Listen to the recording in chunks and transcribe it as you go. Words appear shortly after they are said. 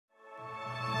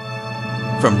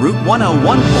From Route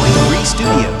 101.3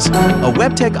 Studios, a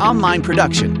WebTech online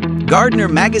production, Gardner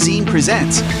Magazine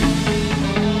presents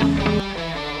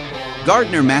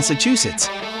Gardner, Massachusetts.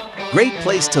 Great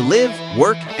place to live,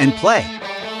 work, and play.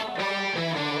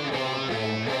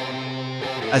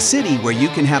 A city where you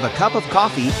can have a cup of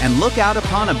coffee and look out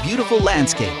upon a beautiful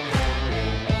landscape.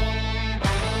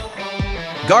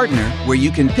 Gardner, where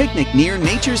you can picnic near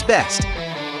nature's best,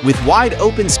 with wide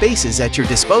open spaces at your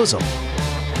disposal.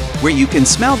 Where you can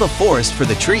smell the forest for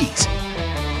the trees.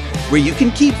 Where you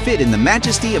can keep fit in the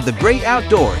majesty of the great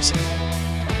outdoors.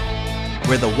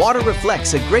 Where the water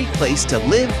reflects a great place to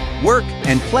live, work,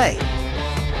 and play.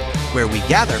 Where we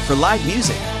gather for live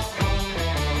music.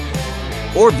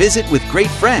 Or visit with great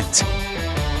friends.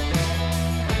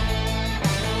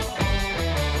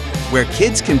 Where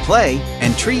kids can play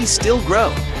and trees still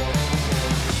grow.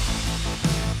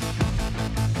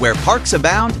 Where parks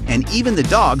abound and even the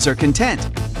dogs are content.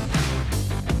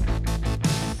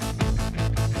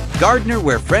 Gardner,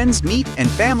 where friends meet and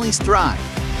families thrive.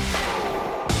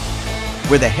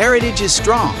 Where the heritage is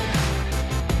strong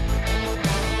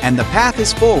and the path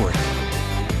is forward.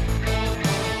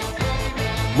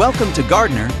 Welcome to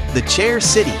Gardner, the Chair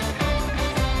City.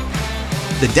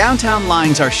 The downtown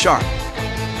lines are sharp.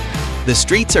 The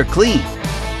streets are clean.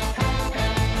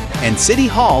 And City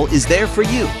Hall is there for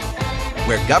you,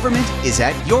 where government is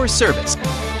at your service.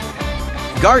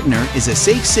 Gardner is a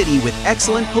safe city with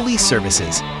excellent police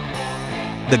services.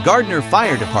 The Gardner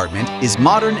Fire Department is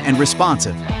modern and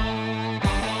responsive.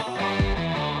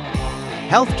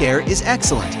 Healthcare is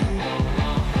excellent.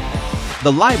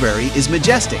 The library is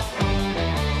majestic.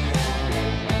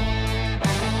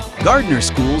 Gardner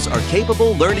schools are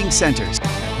capable learning centers.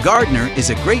 Gardner is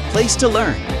a great place to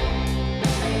learn.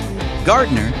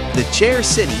 Gardner, the Chair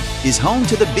City, is home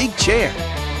to the Big Chair.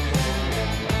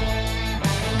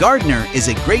 Gardner is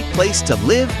a great place to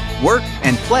live, work,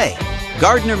 and play.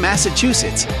 Gardner,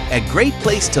 Massachusetts, a great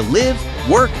place to live,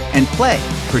 work, and play.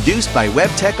 Produced by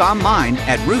WebTech Online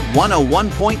at Route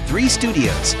 101.3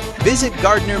 Studios. Visit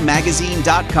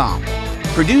GardnerMagazine.com.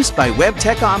 Produced by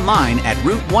WebTech Online at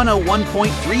Route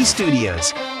 101.3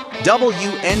 Studios.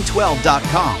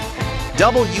 WN12.com.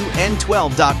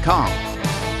 WN12.com.